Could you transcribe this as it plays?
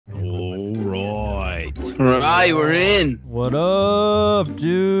Right, we're in. What up,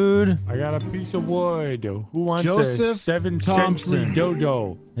 dude? I got a piece of wood. Who wants Joseph a 7th Thompson. century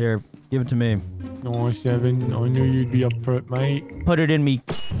dodo? Here, give it to me. No, 7. I knew you'd be up for it, mate. Put it in me.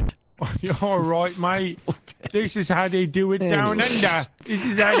 You're alright, mate. This is how they do it down under. This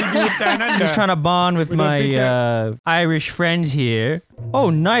is how they do it down under. Just trying to bond with my Irish friends here.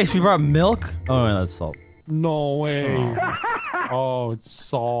 Oh, nice. We brought milk. Oh, no, that's salt. No way. Oh, it's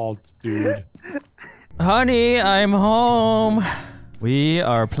salt, dude. Honey, I'm home. We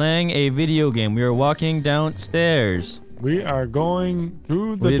are playing a video game. We are walking downstairs. We are going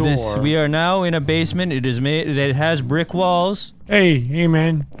through the door. We are now in a basement. It is made. It has brick walls. Hey,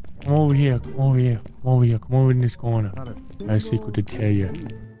 man. Come over here. Come over here. Come over here. Come over in this corner. I have a secret to tell you.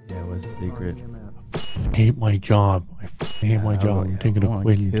 Yeah, what's the secret? I hate my job. I hate my job. I'm thinking of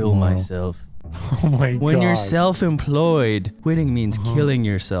quitting kill tomorrow. myself. Oh my god. When you're self-employed, quitting means killing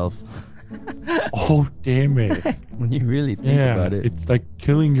yourself. Oh, damn it. When you really think about it. It's like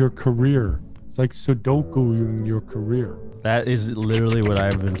killing your career. It's like Sudoku in your career. That is literally what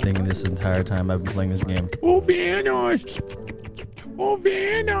I've been thinking this entire time I've been playing this game. Oh, Vanos! Oh,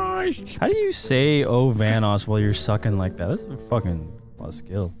 Vanos! How do you say "oh Vanos" while you're sucking like that? That's a fucking lot of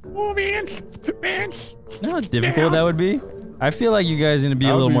skill. Oh, Vance! Vance! You know how difficult that would be? I feel like you guys need to be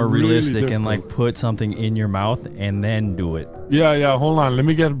a little more realistic and like put something in your mouth and then do it. Yeah, hold on. Let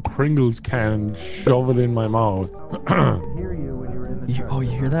me get a Pringles can and shove it in my mouth. Oh,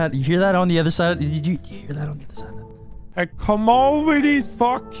 you hear that? You hear that on the other side? Did you hear that on the other side? Hey, come over this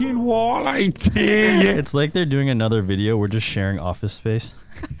fucking wall, I tell you. It's like they're doing another video. We're just sharing office space.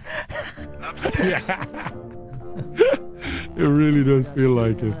 Yeah. It really does feel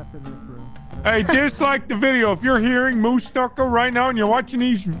like it. Hey, dislike the video. If you're hearing Moose Stucker right now and you're watching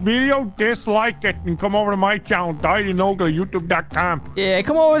these videos, dislike it and come over to my channel, youtube.com. Yeah,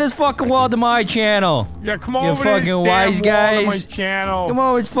 come over this fucking wall to my channel. Yeah, come you over fucking this wise damn guys. wall to my channel. Come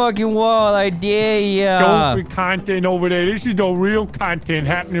over this fucking wall, I dare ya. Don't be content over there. This is the real content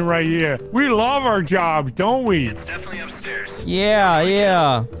happening right here. We love our jobs, don't we? It's definitely upstairs.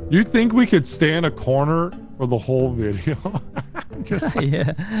 Yeah. You think we could stay in a corner for the whole video? Just like,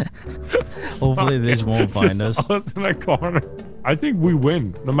 yeah. Hopefully this won't find us. Us in a corner. I think we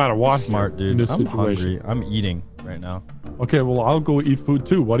win, no matter what. Smart, dude. In this I'm situation. hungry. I'm eating right now. Okay, well, I'll go eat food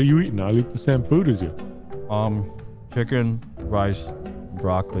too. What are you eating? I'll eat the same food as you. Chicken, rice,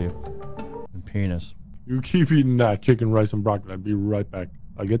 broccoli, and penis. You keep eating that chicken, rice, and broccoli. I'll be right back.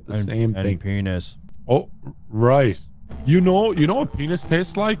 I'll get the same thing. And penis. Oh, right. You know what penis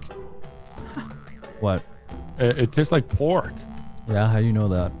tastes like? What? It tastes like pork. Yeah, how do you know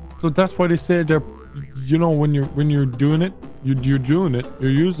that? So that's why they say they're, you know, when you're doing it, you're doing it, you're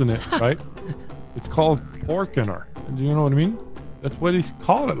using it, right? It's called porkener. Do you know what I mean? That's why they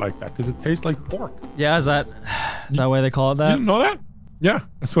call it like that, because it tastes like pork. Yeah, is that why they call it that? You didn't know that? Yeah,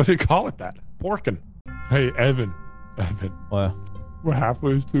 that's why they call it that. Porkin. Hey, Evan. What? We're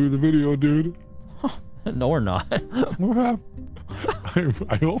halfway through the video, dude. No, we're not. We're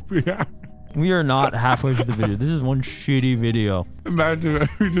I hope we are. We are not halfway through the video. This is one shitty video. Imagine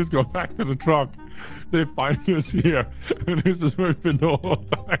if we just go back to the truck. They find us here. And this is where we've been the whole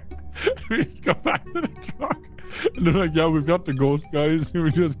time. We just go back to the truck. And they're like, yeah, we've got the ghost guys. And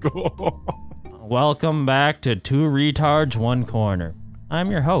we just go. Welcome back to Two Retards, One Corner.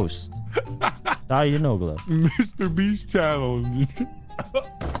 I'm your host, Dayanogla. Mr. Beast channel.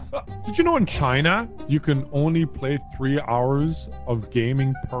 Did you know in China, you can only play 3 hours of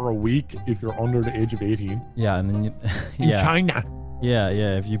gaming per week if you're under the age of 18? Yeah, and then In China. Yeah,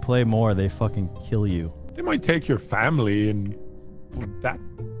 if you play more, they fucking kill you. They might take your family and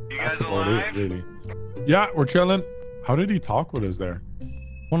that's about it, really. Yeah, we're chilling. How did he talk with us there?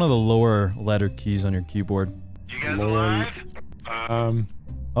 One of the lower letter keys on your keyboard. You guys alive?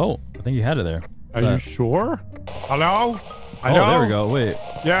 Oh, I think you had it there. Are you sure? Hello? Oh, there we go. Wait.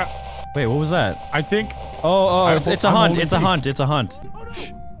 Yeah. Wait, what was that? I think. Oh, it's a hunt. It's a hunt. It's a hunt.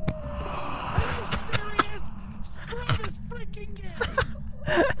 Shh.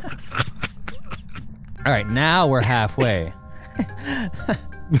 All right, now we're halfway.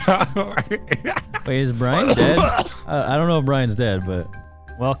 Wait, is Brian dead? I don't know if Brian's dead, but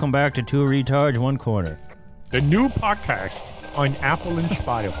welcome back to Two Retards, One Corner. The new podcast on Apple and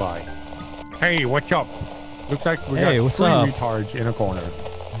Spotify. Hey, what's up? Looks like we got 3 retards in a corner.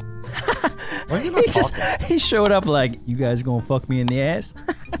 He showed up like, you guys gonna fuck me in the ass?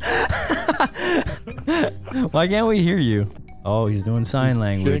 Why can't we hear you? Oh, he's doing sign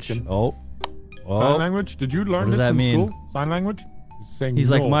language. Shaking. Oh. Sign language? Did you learn this in school? Sign language? He's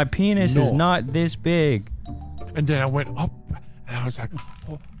like, my penis is not this big. And then I went up and I was like,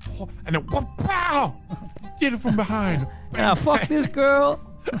 oh, oh, and then whoop, pow! Get it from behind. Ah, fuck this girl.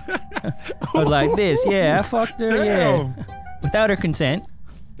 I was like this, yeah, I fucked her, yeah. Without her consent.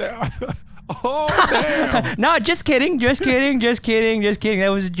 Oh, damn. No, just kidding, just kidding, just kidding, just kidding. That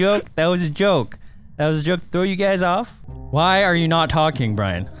was a joke, that was a joke. That was a joke to throw you guys off. Why are you not talking,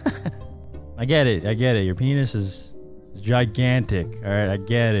 Brian? I get it, your penis is gigantic, alright, I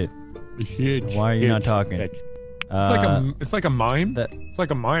get it. Why are you not talking? It's like a mime. It's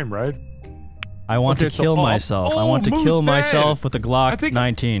like a mime, right? I want to kill myself. I want to kill myself with a Glock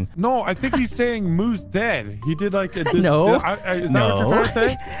 19. No, I think he's saying Moo's dead. He did like a... No. Is that what you're trying to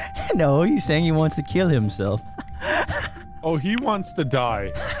say? No, he's saying he wants to kill himself. Oh, he wants to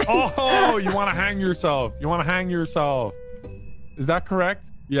die. Oh, you want to hang yourself. You want to hang yourself. Is that correct?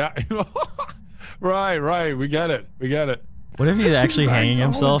 Yeah. Right. We get it. What if he's actually hanging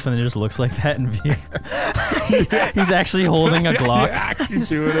himself and it just looks like that in view? He's actually holding a Glock.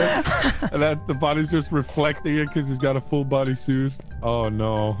 He's actually doing it. And that the body's just reflecting it because he's got a full body suit. Oh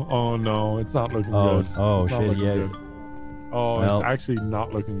no. It's not looking good. Oh shit, yeah. Good. Oh, well. It's actually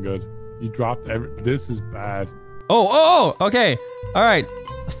not looking good. He dropped this is bad. Oh, okay. Alright.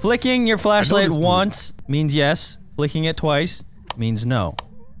 Flicking your flashlight once means yes. Flicking it twice means no.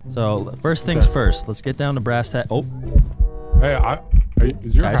 So, first things first. Let's get down to brass tack. Oh. Hey,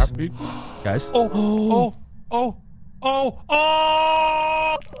 is your heartbeat? Guys. Oh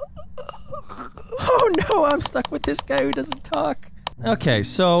no, I'm stuck with this guy who doesn't talk. Okay,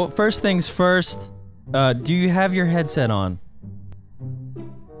 so first things first. Do you have your headset on?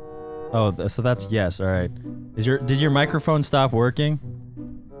 Oh, so that's yes, alright. Did your microphone stop working?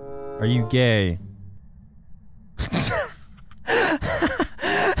 Are you gay?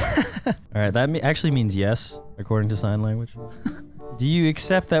 Alright, that actually means yes, according to sign language. Do you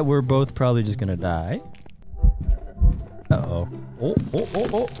accept that we're both probably just gonna die? Uh-oh.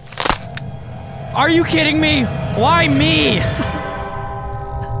 Oh. Are you kidding me? Why me?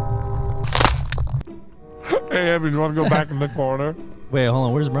 Hey, Evan, you wanna go back in the corner? Wait, hold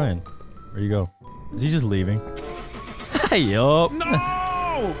on, where's Brian? Where'd he go? Is he just leaving? Yup.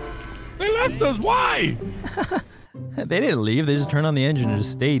 No! They left us, why? They didn't leave, they just turned on the engine and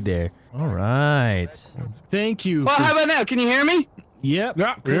just stayed there. Alright. Thank you. Well, how about now? Can you hear me? Yep.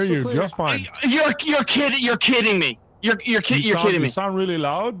 Yeah, hear you just fine. You're kidding me. You're kidding me. You sound really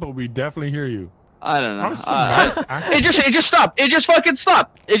loud, but we definitely hear you. I don't know. It just stopped. It just fucking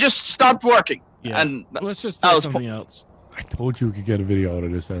stopped. It just stopped working. Yeah. And let's just do something else. I told you we could get a video out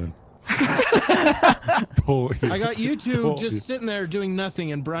of this, Evan. I got you two just sitting there doing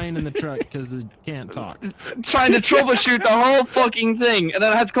nothing and Brian in the truck because he can't talk. Trying to troubleshoot the whole fucking thing, and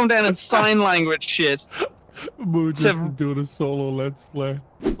then I had to come down and sign language shit. Moo just doing a solo let's play.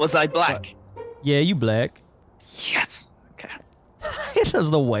 Was I black? Yeah, you black. Yes. Okay. It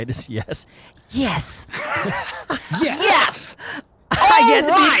does the whitest yes. Yes! Yes! I get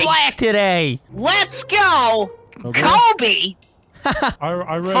to be black today! Let's go! Okay. Kobe!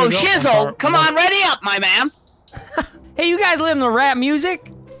 I read Oh, shizzle! Come on, ready up, my man! Hey, you guys live in the rap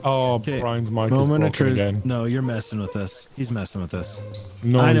music? Oh, Brian's mic is broken again. No, you're messing with us. He's messing with us.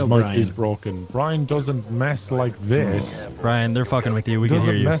 No, his mic is broken. Brian doesn't mess like this. Brian, they're fucking with you. We can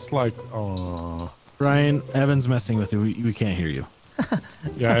hear you. Doesn't mess like... Oh. Brian, Evan's messing with you. We can't hear you.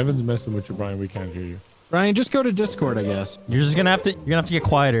 Yeah, Evan's messing with you, Brian. We can't hear you. Brian, just go to Discord, I guess. You're just gonna have to. You're gonna have to get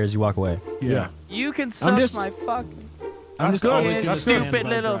quieter as you walk away. Yeah. You can suck my fucking. I'm just always gonna stand stupid by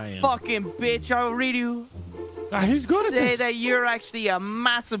little Brian. fucking bitch. I'll read you. He's good at Say this. that you're actually a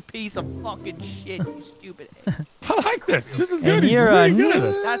massive piece of fucking shit, you stupid. I like this. This is And good. He's you're really a good at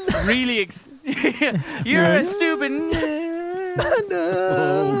it. That's really you're a stupid.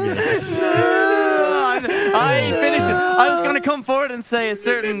 I ain't finished it. I was gonna come forward and say a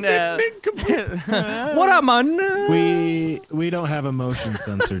certain. What up, man? We don't have a motion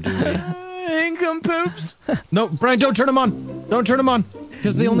sensor, do we? Income poops. No, Brian, don't turn them on. Don't turn them on,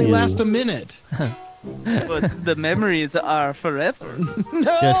 because they only last a minute. But the memories are forever.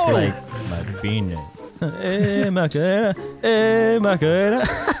 No. Just like my penis. Hey, Macarena. Hey, Macarena.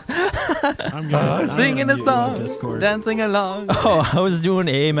 I'm Singing a song, Discord. dancing along. Oh, I was doing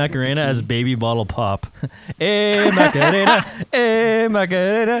a Macarena as Baby Bottle Pop. Hey, Macarena. Hey,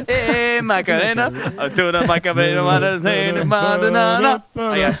 Macarena. Hey, Macarena. To the Macarena, what is it? I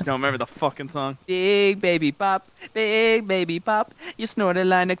actually don't remember the fucking song. Big baby pop, big baby pop. You snort a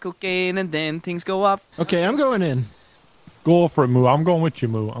line of cocaine and then things go up. Okay, I'm going in. Go for it, Moo. I'm going with you,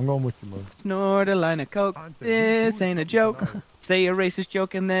 Moo. I'm going with you, Moo. Snort a line of coke. This ain't a joke. Say a racist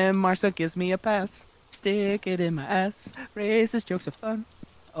joke and then Marcel gives me a pass. Stick it in my ass. Racist jokes are fun.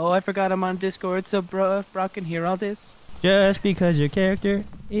 Oh, I forgot I'm on Discord, so bro can hear all this. Just because your character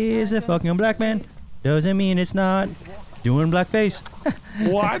is a fucking black man doesn't mean it's not doing blackface.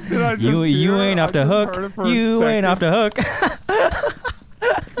 What did I just You hear? ain't off the I just hook. heard it for a You ain't off the hook.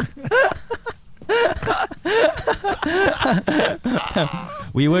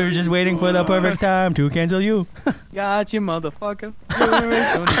 We were just waiting for the perfect time to cancel you. Got you, motherfucker. You're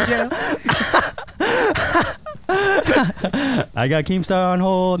going to jail. I got Keemstar on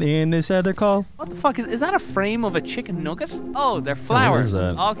hold in this other call. What the fuck is that? A frame of a chicken nugget? Oh, they're flowers.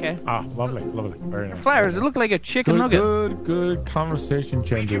 that? Okay. Ah, lovely, lovely. Very nice. Flowers. It look like a chicken Good, nugget. good conversation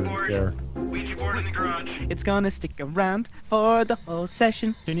changer there. Ouija board in the garage. It's gonna stick around for the whole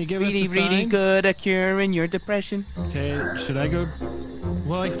session. Can you give Really, us a really sign? good at curing your depression. Okay, should I go?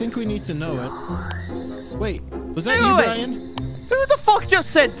 Well, I think we need to know it. Wait, was that Wait, you, wait. Brian? Who the fuck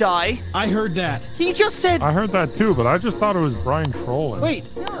just said die? I heard that. He just said. I heard that too, but I just thought it was Brian trolling. Wait,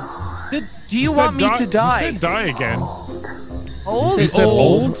 Do you He want said me to die? He said die again. Old? He said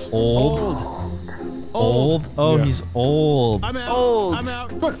old. Old. Oh, Yeah. he's old. I'm out. Old. I'm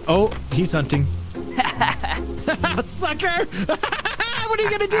out. Oh, he's hunting. Sucker! What are you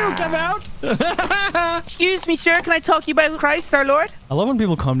gonna do? Come out? Excuse me, sir. Can I talk to you about Christ, our Lord? I love when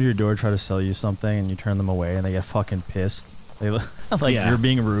people come to your door, try to sell you something, and you turn them away, and they get fucking pissed. They like Yeah. you're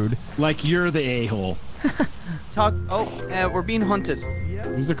being rude. Like you're the a-hole. Talk. Oh, we're being hunted.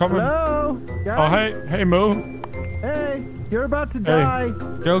 Who's it coming? Hello, guys. Oh, hey, Moo. Hey, you're about to Hey. die.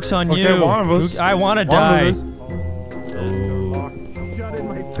 Joke's on Okay, you. one of us. I want to One of die. us. Oh, Shut in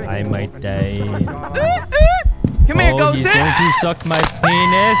my face. I might die. Come here, Oh, ghost. he's going to suck my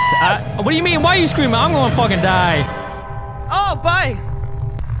penis. What do you mean? Why are you screaming? I'm going to fucking die. Oh, bye.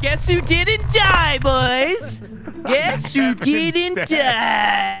 Guess who didn't die, boys? Guess who didn't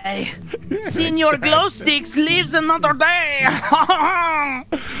die? Senior Glow Sticks lives another day.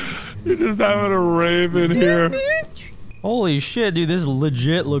 You're just having a rave in here. Holy shit, dude! This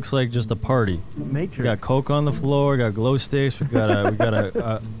legit looks like just a party. We Matrix. got coke on the floor. We got glow sticks. We got a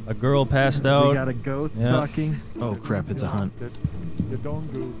girl passed We out. got a ghost Yeah. talking. Oh crap! It's a hunt. You don't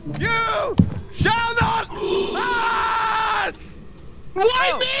go. You shall not pass.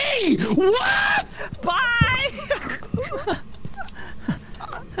 Why me? What? Bye.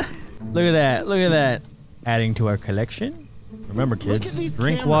 Look at that! Look at that! Adding to our collection. Remember, at kids, these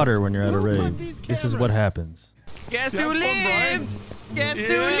drink cameras. water when you're at a Look at rave. these This is what cameras. happens. Guess Have who fun, Brian. lived? Guess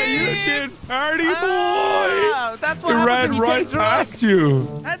who Yeah, you lived? did, party boy. Ah, that's what It happens ran when you right take drugs. past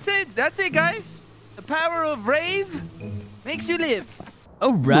you. That's it. That's it, guys. The power of rave makes you live. All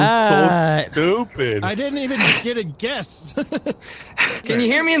You're right. so stupid. I didn't even get a guess. Can you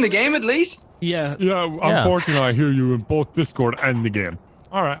hear me in the game at least? Yeah. Yeah, unfortunately, I hear you in both Discord and the game.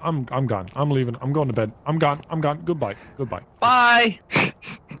 All right, I'm gone. I'm leaving. I'm going to bed. I'm gone. Goodbye. Bye.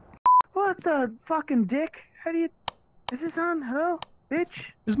 What the fucking dick? How do you... Is this on? Hello? Bitch?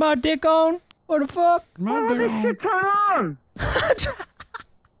 Is my dick on? What the fuck? Why won't this shit turn on?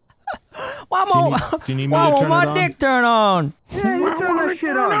 Why Do you need me why to won't turn my it on? dick turn on? Yeah, you turn that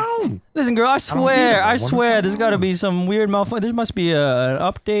shit on. Listen, girl, I get swear, it. I swear, there's gotta be some weird malfunction. There must be an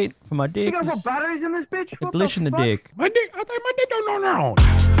update for my You dick. got It's put batteries in this bitch? What glitch in the fuck? dick. My dick. I think my dick don't know now.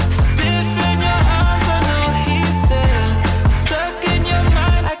 Stiff